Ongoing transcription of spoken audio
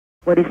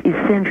what is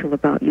essential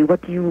about you.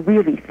 What do you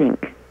really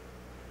think?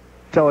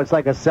 So it's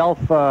like a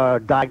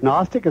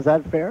self-diagnostic, is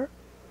that fair?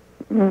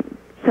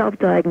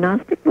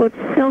 Self-diagnostic? Well,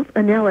 it's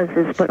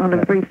self-analysis, but on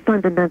a very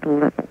fundamental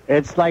level.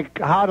 It's like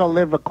how to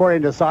live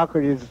according to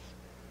Socrates'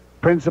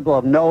 principle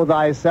of know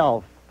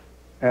thyself.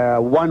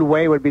 One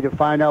way would be to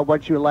find out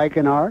what you like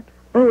in art.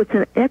 Oh, it's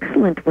an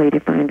excellent way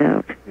to find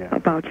out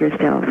about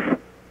yourself.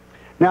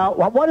 Now,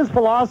 what does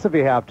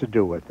philosophy have to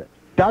do with it?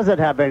 Does it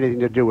have anything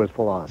to do with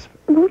philosophy?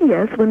 Well,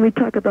 yes. When we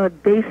talk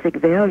about basic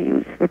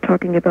values, we're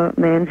talking about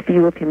man's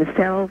view of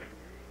himself,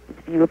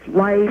 his view of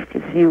life,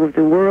 his view of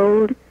the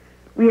world.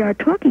 We are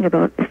talking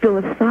about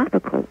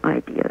philosophical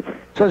ideas.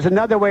 So it's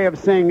another way of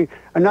saying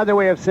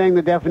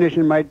the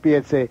definition might be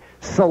it's a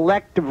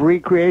selective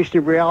recreation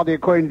of reality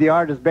according to the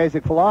artist's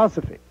basic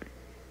philosophy.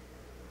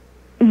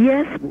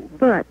 Yes,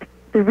 but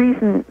the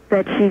reason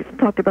that she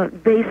talked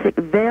about basic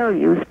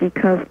values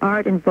because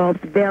art involves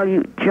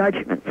value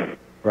judgments.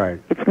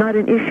 Right. It's not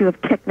an issue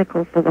of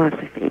technical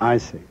philosophy. I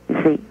see.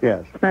 You see?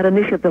 Yes. It's not an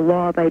issue of the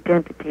law of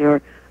identity or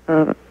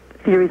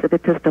theories of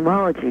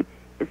epistemology.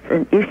 It's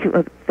an issue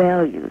of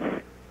values.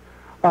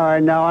 All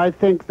right, now I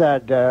think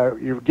that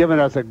you've given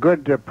us a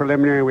good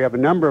preliminary. We have a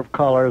number of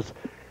colors.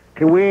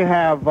 Can we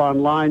have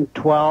on line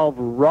 12,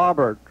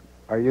 Robert?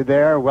 Are you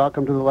there?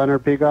 Welcome to the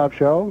Leonard Peikoff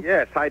Show.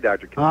 Yes, hi,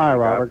 Dr. Hi,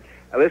 Robert.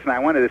 Listen, I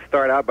wanted to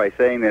start out by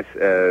saying this,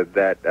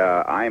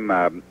 that I'm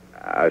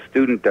a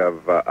student of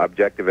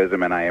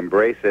objectivism, and I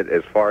embrace it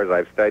as far as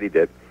I've studied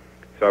it.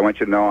 So I want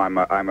you to know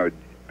I'm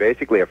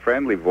basically a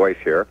friendly voice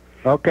here.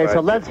 Okay, so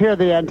let's hear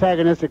the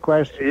antagonistic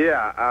question.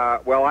 Yeah,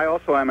 well, I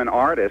also am an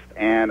artist,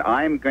 and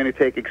I'm going to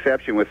take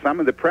exception with some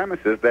of the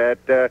premises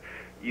that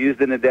used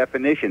in the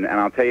definition, and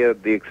I'll tell you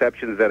the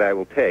exceptions that I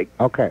will take.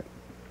 Okay.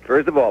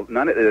 First of all,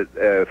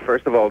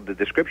 the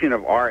description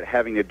of art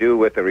having to do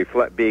with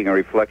being a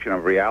reflection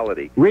of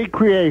reality.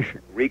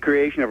 Recreation.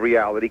 Recreation of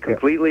reality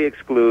completely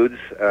excludes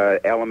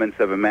elements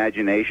of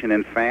imagination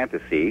and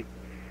fantasy.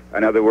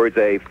 In other words,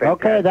 a fantastic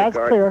Okay, that's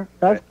art. clear.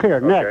 That's clear.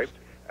 Okay. Next.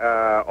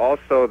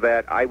 Also,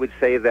 that I would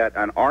say that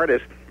an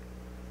artist,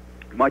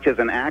 much as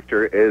an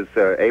actor, is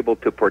able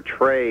to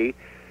portray,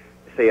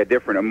 say, a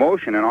different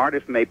emotion. An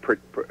artist may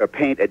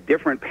paint a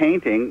different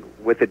painting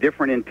with a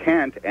different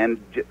intent,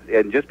 and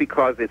just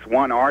because it's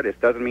one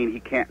artist doesn't mean he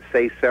can't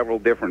say several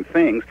different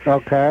things.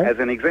 Okay. As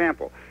an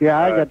example. Yeah,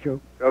 I get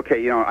you.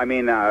 Okay,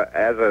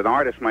 as an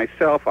artist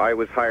myself, I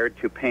was hired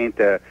to paint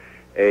a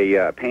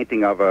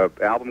painting of an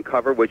album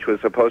cover which was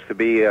supposed to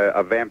be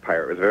a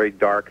vampire. It was a very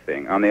dark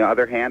thing. On the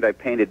other hand, I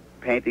painted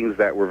paintings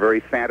that were very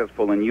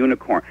fanciful and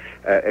unicorn,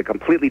 a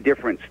completely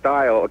different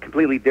style, a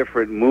completely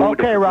different mood.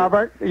 Okay,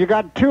 Robert, you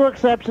got two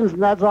exceptions,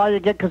 and that's all you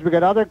get because we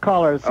got other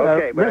callers.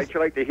 Okay, but I'd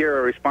like to hear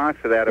a response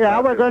to that.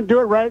 Yeah, we're going to do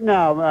it right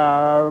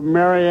now.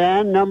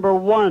 Marianne, number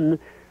one,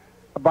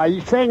 by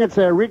saying it's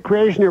a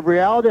recreation of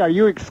reality, are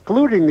you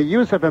excluding the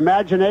use of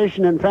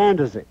imagination and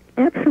fantasy?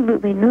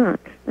 Absolutely not.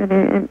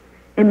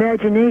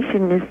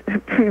 Imagination is a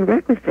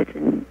prerequisite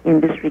in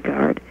this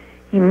regard.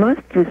 He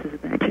must use his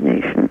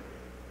imagination.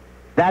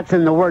 That's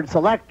in the word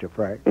selective,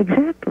 right?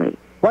 Exactly.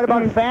 What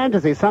about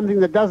fantasy,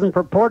 something that doesn't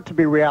purport to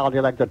be reality,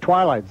 like the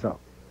Twilight Zone?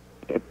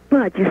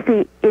 But, you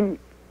see, in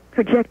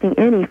projecting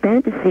any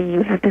fantasy,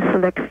 you have to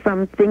select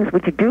some things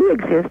which do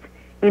exist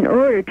in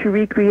order to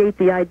recreate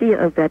the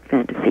idea of that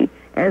fantasy,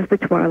 as the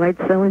Twilight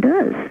Zone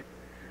does.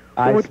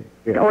 I see.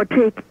 Yeah. Or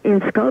take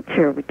in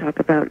sculpture, we talk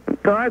about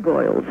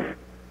gargoyles,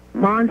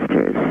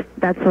 monsters,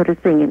 that sort of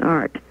thing in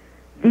art.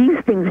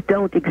 These things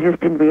don't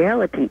exist in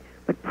reality,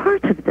 but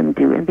parts of them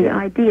do, and the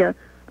idea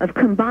of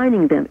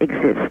combining them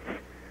exists.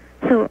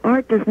 So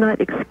art does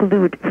not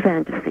exclude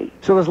fantasy.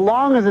 So as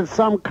long as it's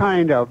some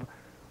kind of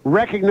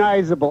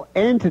recognizable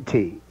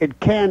entity, it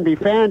can be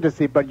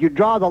fantasy, but you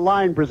draw the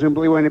line,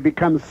 presumably, when it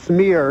becomes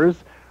smears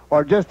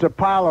or just a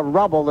pile of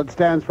rubble that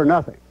stands for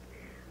nothing.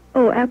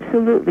 Oh,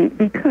 absolutely,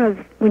 because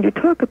when you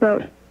talk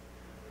about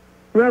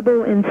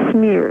rubble and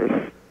smears,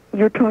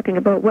 you're talking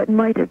about what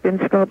might have been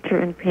sculpture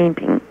and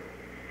painting.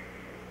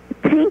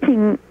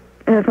 Painting,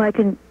 if I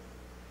can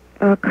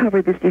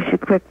cover this issue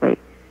quickly,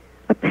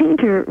 a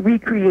painter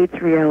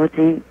recreates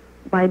reality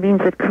by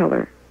means of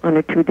color on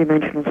a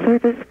two-dimensional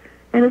surface,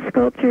 and a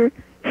sculptor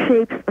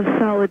shapes a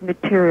solid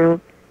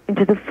material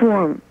into the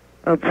form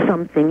of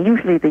something,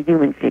 usually the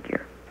human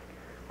figure,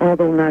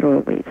 although not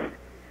always.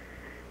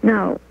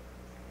 Now,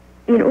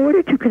 in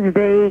order to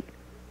convey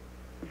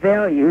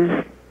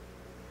values,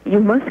 you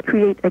must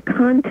create a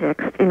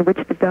context in which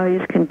the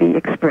values can be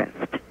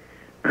expressed.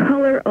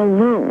 Color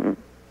alone,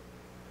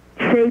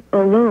 shape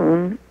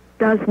alone,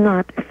 does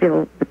not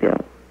fill the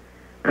bill.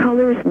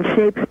 Colors and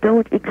shapes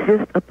don't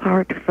exist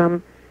apart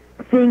from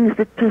things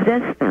that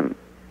possess them.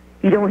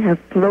 You don't have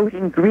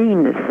floating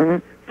greenness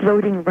and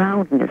floating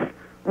roundness,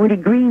 only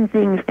green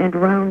things and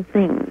round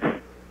things.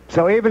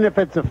 So even if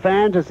it's a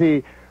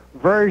fantasy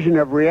version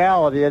of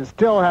reality, it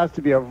still has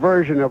to be a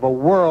version of a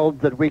world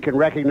that we can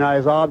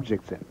recognize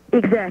objects in.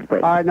 Exactly.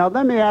 All right, now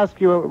let me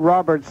ask you,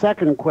 Robert's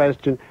second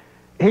question.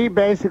 He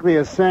basically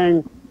is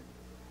saying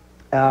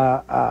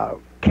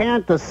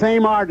can't the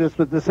same artist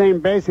with the same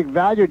basic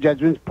value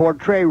judgments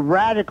portray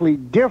radically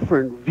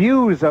different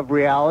views of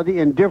reality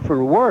in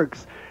different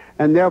works,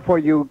 and therefore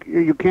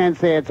you can't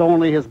say it's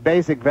only his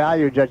basic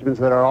value judgments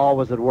that are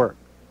always at work?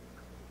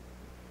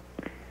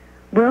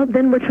 Well,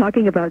 then we're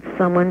talking about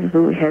someone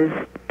who has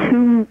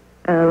two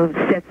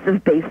sets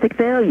of basic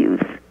values.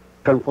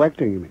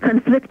 Conflicting, you mean?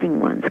 Conflicting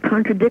ones,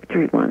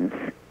 contradictory ones.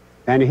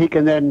 And he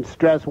can then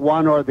stress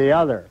one or the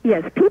other.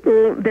 Yes,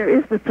 people, there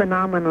is the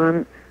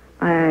phenomenon,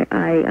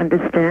 I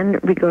understand,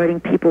 regarding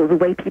people, the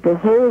way people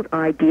hold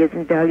ideas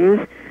and values.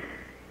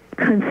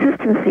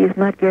 Consistency is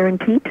not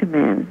guaranteed to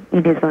man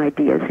in his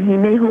ideas. He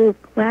may hold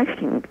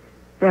clashing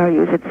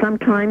values. At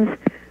sometimes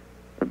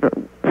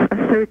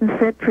a certain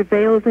set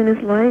prevails in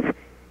his life.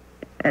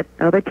 At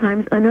other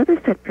times,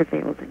 another set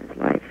prevails in his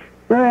life.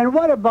 And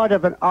what about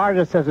if an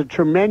artist has a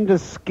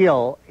tremendous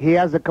skill, he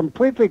has a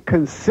completely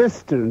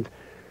consistent,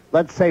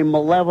 let's say,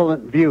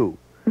 malevolent view,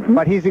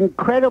 but he's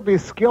incredibly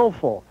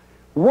skillful?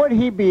 Would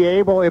he be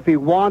able, if he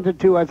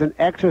wanted to, as an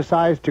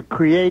exercise, to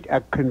create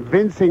a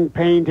convincing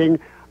painting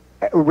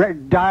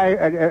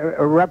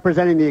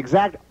representing the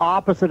exact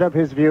opposite of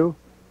his view,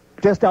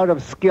 just out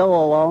of skill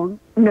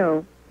alone?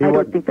 No, I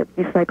don't think that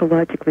would be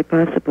psychologically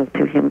possible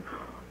to him.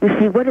 You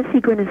see, what is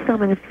he going to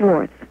summon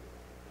forth?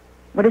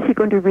 What is he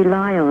going to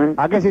rely on?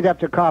 I guess he'd have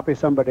to copy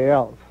somebody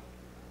else.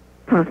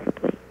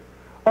 Possibly.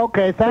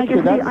 Okay, thank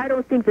you. See, I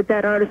don't think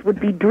that artist would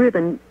be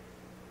driven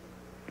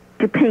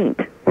to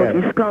paint or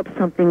to sculpt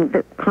something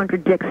that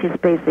contradicts his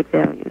basic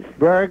values.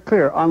 Very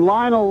clear. On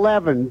line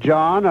 11,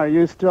 John, are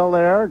you still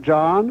there?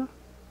 John?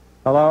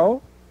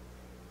 Hello?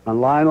 On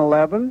line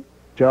 11,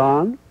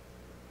 John?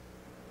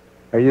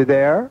 Are you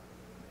there?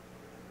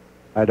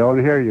 I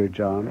don't hear you,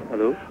 John.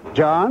 Hello?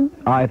 John?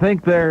 I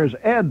think there's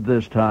Ed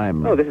this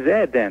time. Oh, this is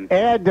Ed, then.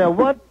 Ed,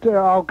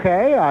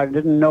 okay, I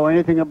didn't know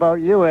anything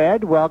about you,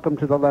 Ed. Welcome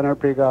to the Leonard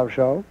Peikoff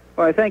Show.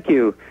 Well, thank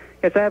you.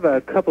 Yes, I have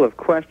a couple of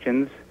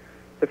questions.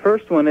 The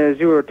first one is,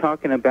 you were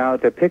talking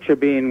about a picture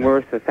being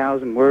worth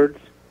 1,000 words.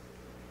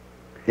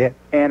 Yeah.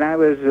 And I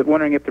was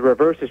wondering if the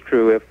reverse is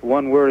true, if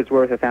one word is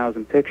worth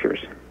 1,000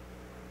 pictures.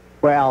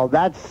 Well,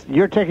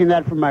 you're taking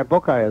that from my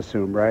book, I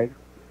assume, right?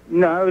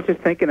 No, I was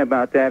just thinking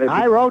about that.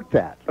 I wrote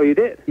that. Oh, you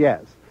did?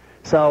 Yes.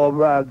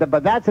 So,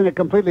 but that's in a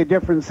completely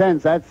different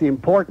sense. That's the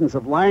importance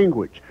of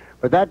language.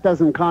 But that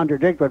doesn't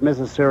contradict what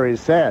Mrs. Suri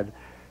said.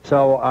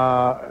 So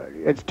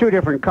it's two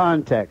different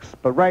contexts.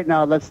 But right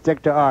now, let's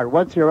stick to art.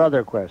 What's your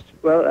other question?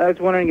 Well, I was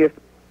wondering if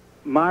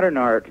modern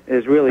art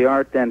is really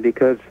art then,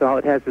 because all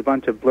it has is a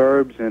bunch of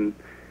blurbs and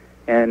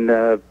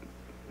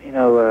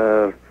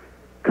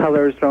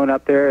colors thrown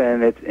up there,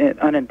 and it's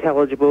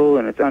unintelligible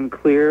and it's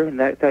unclear and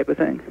that type of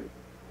thing.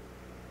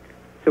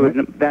 So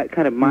that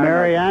kind of modern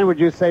Marianne, would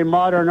you say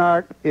modern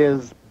art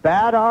is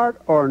bad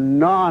art or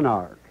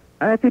non-art?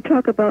 If you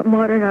talk about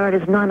modern art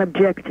as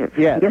non-objective,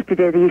 yes.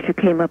 Yesterday the issue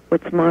came up,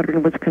 what's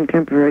modern, what's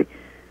contemporary.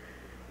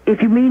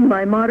 If you mean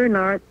by modern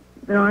art,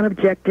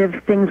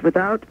 non-objective, things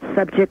without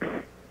subjects,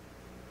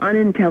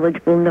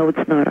 unintelligible, no,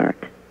 it's not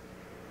art.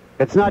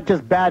 It's not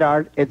just bad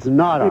art, it's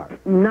not art.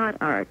 It's not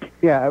art.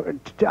 Yeah,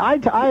 I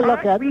look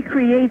art at...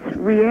 recreates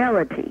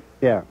reality.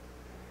 Yeah.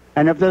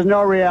 And if there's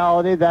no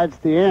reality, that's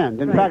the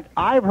end. In fact,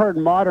 I've heard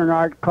modern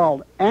art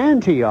called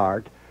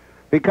anti-art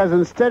because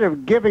instead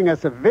of giving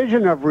us a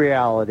vision of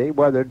reality,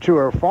 whether true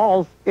or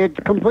false,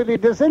 it completely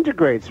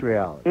disintegrates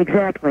reality.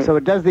 Exactly. So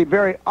it does the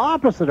very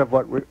opposite of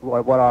what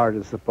art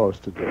is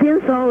supposed to do.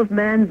 Since all of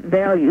man's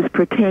values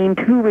pertain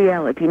to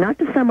reality, not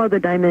to some other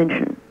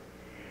dimension,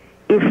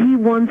 if he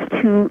wants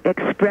to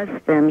express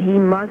them, he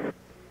must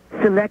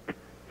select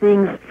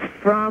things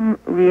from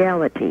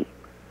reality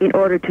in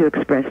order to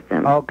express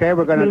them. Okay,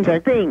 we're going to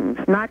take... things,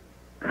 not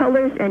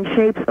colors and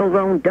shapes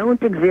alone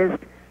don't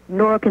exist,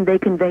 nor can they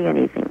convey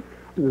anything.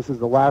 This is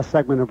the last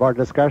segment of our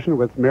discussion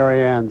with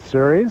Marianne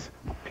Suri,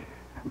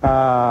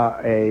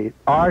 a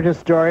art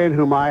historian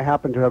whom I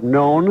happen to have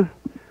known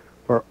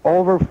for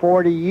over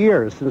 40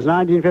 years, since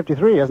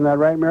 1953. Isn't that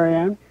right,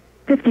 Marianne?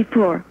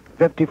 54.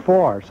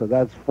 54, so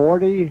that's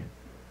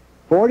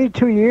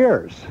 42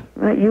 years.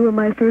 Right, you were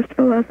my first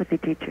philosophy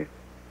teacher.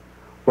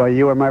 Well,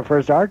 you were my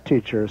first art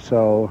teacher,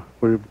 so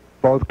we've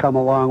both come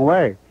a long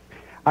way.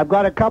 I've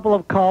got a couple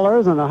of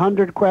callers and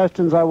 100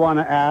 questions I want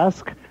to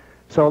ask.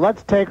 So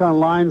let's take on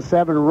line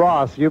 7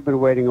 Ross. You've been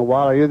waiting a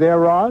while. Are you there,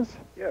 Ross?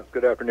 Yes,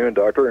 good afternoon,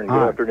 Doctor, and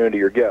good afternoon to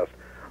your guest.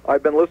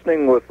 I've been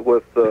listening with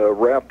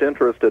rapt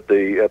interest at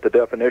the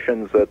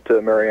definitions that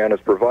Marianne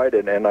has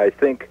provided, and I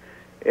think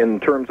in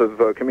terms of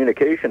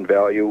communication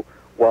value,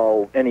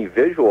 while any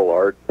visual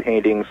art,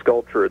 painting,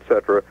 sculpture,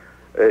 etc.,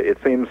 it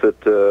seems that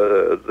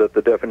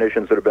the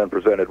definitions that have been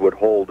presented would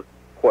hold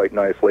quite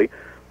nicely.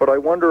 But I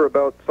wonder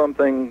about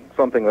something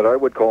that I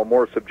would call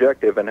more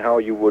subjective, and how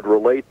you would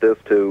relate this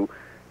to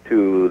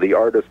the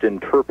artist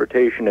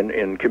interpretation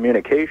and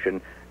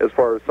communication as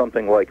far as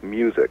something like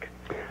music.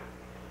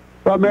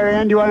 Well,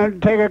 Marianne, do you want to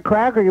take a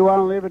crack, or do you want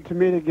to leave it to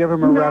me to give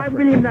him a reference? No,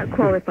 I'm really not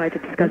qualified to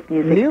discuss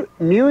music.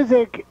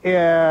 Music,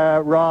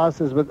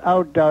 Ross, is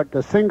without doubt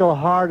the single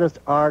hardest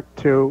art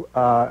to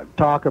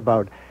talk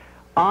about.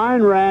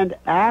 Ayn Rand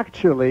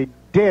actually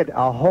did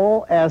a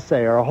whole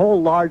essay, or a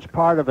whole large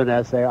part of an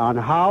essay, on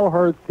how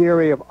her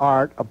theory of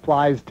art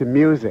applies to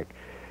music.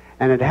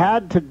 And it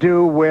had to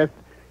do with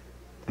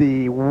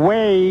the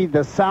way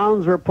the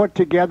sounds were put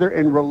together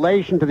in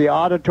relation to the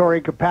auditory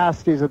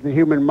capacities of the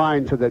human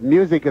mind, so that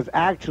music is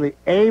actually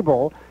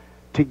able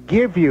to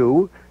give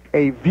you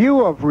a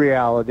view of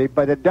reality,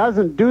 but it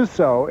doesn't do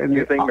so in do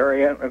you think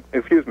Marianne,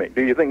 excuse me,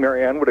 do you think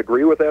Marianne would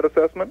agree with that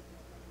assessment?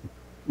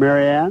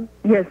 Marianne?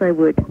 Yes, I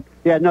would.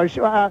 Yeah, no,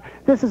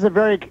 this is a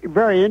very,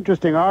 very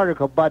interesting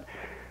article, but,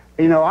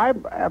 you know,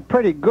 I'm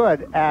pretty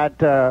good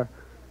at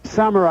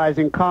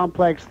summarizing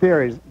complex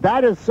theories.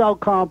 That is so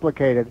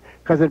complicated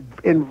because it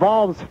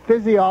involves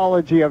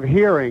physiology of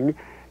hearing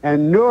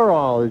and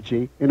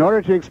neurology in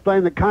order to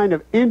explain the kind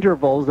of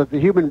intervals that the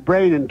human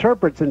brain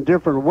interprets in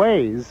different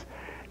ways.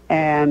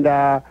 And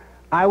I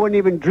wouldn't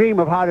even dream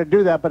of how to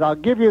do that, but I'll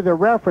give you the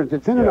reference.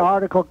 It's in an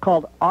article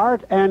called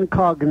Art and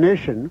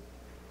Cognition.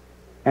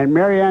 And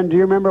Marianne, do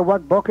you remember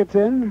what book it's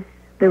in?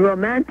 The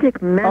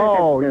Romantic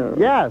Manifesto. Oh,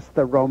 yes,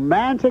 the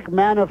Romantic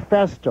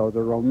Manifesto.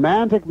 The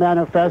Romantic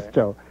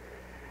Manifesto.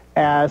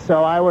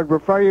 So I would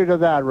refer you to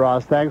that,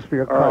 Ross. Thanks for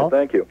your call. All right,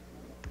 thank you.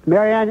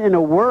 Marianne, in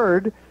a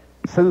word,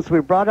 since we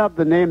brought up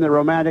the name the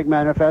Romantic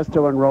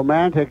Manifesto, and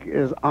romantic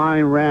is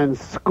Ayn Rand's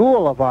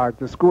school of art,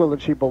 the school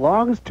that she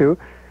belongs to,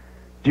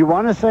 do you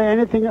want to say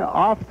anything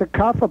off the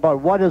cuff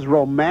about what is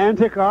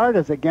romantic art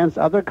as against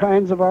other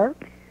kinds of art?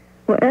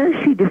 Well, as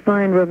she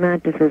defined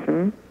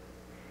Romanticism,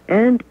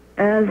 and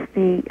as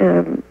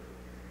the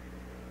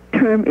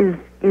term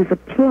is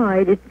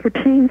applied, it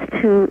pertains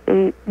to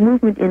a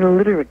movement in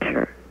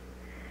literature.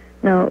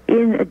 Now,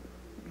 in a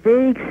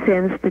vague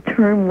sense, the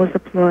term was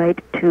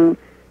applied to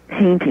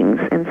paintings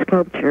and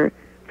sculpture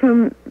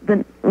from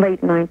the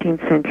late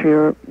 19th century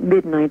or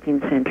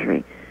mid-19th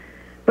century,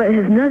 but it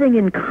has nothing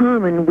in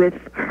common with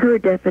her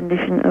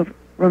definition of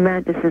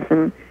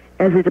Romanticism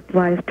as it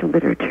applies to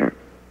literature.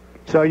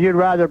 So you'd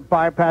rather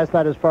bypass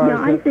that as far as...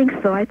 Yeah, I think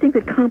so. I think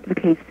it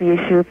complicates the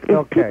issue.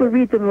 If people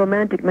read the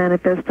Romantic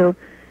Manifesto,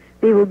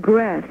 they will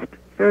grasp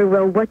very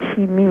well what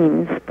she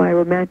means by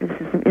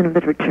Romanticism in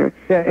literature.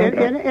 Yeah,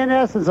 in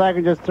essence, I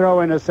can just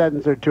throw in a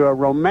sentence or two. A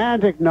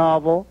romantic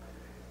novel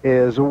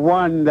is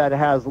one that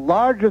has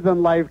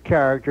larger-than-life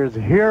characters,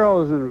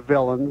 heroes and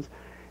villains,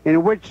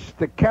 in which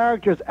the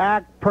characters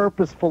act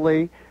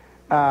purposefully,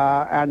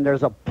 and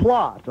there's a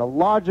plot, a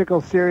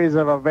logical series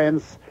of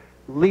events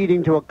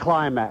leading to a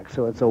climax.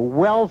 So it's a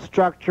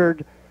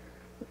well-structured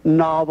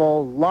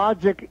novel,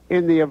 logic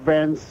in the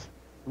events,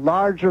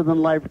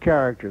 larger-than-life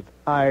characters.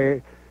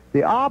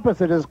 The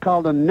opposite is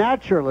called a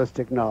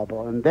naturalistic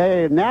novel, and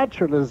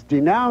naturalists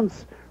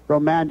denounce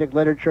romantic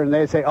literature, and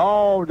they say,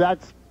 oh,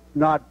 that's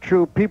not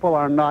true. People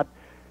are not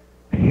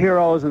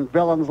heroes and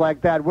villains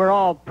like that. We're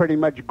all pretty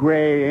much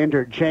gray,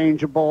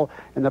 interchangeable,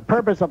 and the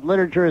purpose of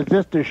literature is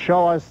just to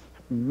show us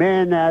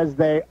men as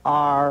they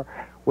are.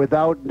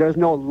 There's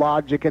no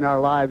logic in our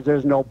lives,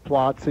 there's no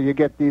plot, so you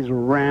get these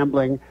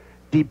rambling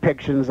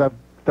depictions of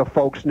the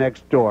folks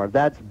next door.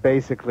 That's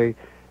basically,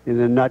 in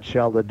a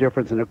nutshell, the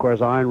difference. And of course,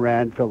 Ayn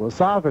Rand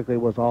philosophically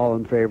was all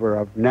in favor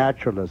of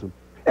naturalism.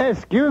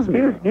 Excuse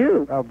me,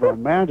 of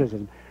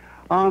romanticism.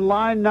 On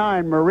line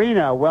 9,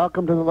 Marina,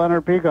 welcome to the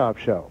Leonard Peikoff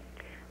Show.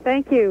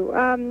 Thank you.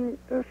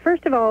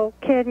 First of all,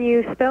 can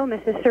you spell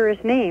Mrs.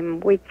 Sura's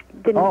name? We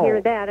didn't hear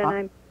that, and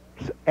I'm...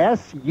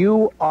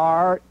 S-U-R-E-S,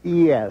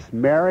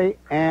 Mary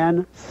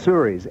Ann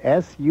Suries,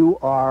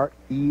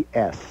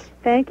 S-U-R-E-S.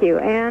 Thank you.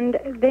 And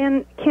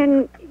then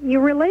can you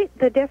relate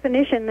the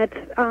definition that's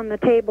on the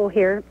table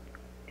here?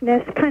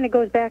 This kind of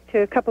goes back to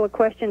a couple of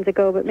questions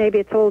ago, but maybe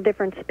it's a little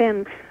different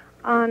spin,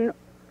 on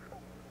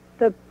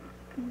the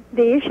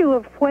issue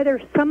of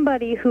whether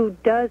somebody who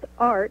does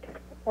art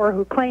or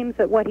who claims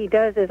that what he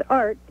does is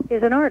art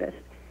is an artist.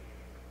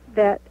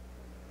 That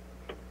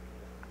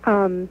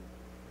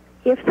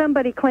if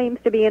somebody claims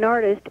to be an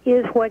artist,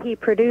 is what he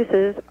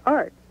produces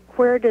art?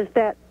 Where does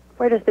the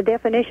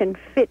definition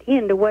fit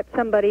into what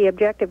somebody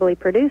objectively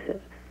produces?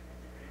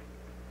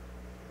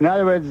 In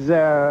other words,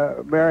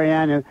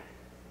 Marianne,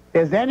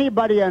 is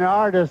anybody an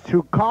artist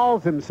who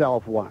calls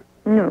himself one?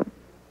 No.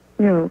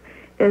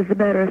 As a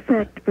matter of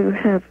fact, we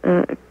have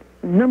a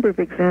number of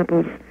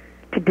examples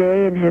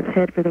today and have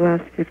had for the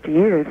last 50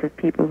 years of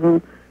people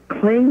who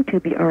claim to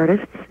be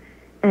artists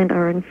and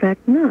are in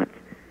fact not.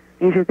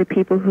 These are the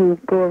people who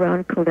go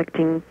around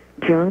collecting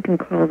junk and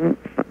call them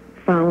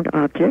found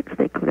objects.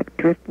 They collect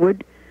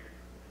driftwood.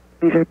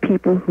 These are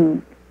people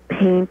who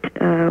paint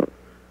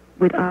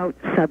without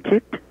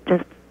subject,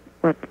 just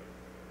what's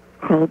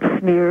called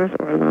smears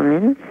or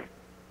lines.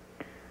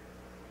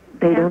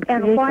 They don't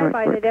create and why, artwork.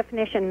 by the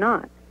definition,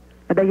 not?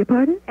 I beg your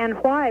pardon?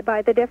 And why,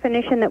 by the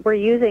definition that we're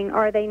using,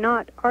 are they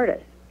not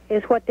artists?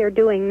 Is what they're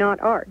doing not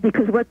art?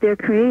 Because what they're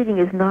creating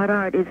is not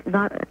art, is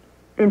not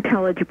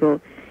intelligible.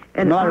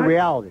 And not a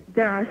reality.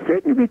 There are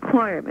certain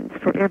requirements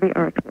for every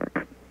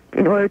artwork.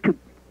 In order to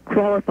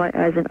qualify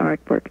as an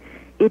artwork,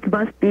 it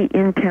must be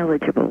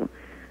intelligible.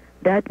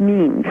 That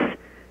means,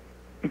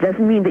 it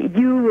doesn't mean that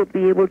you will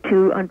be able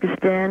to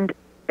understand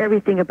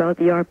everything about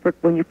the artwork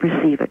when you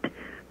perceive it,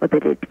 but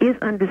that it is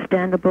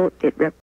understandable, it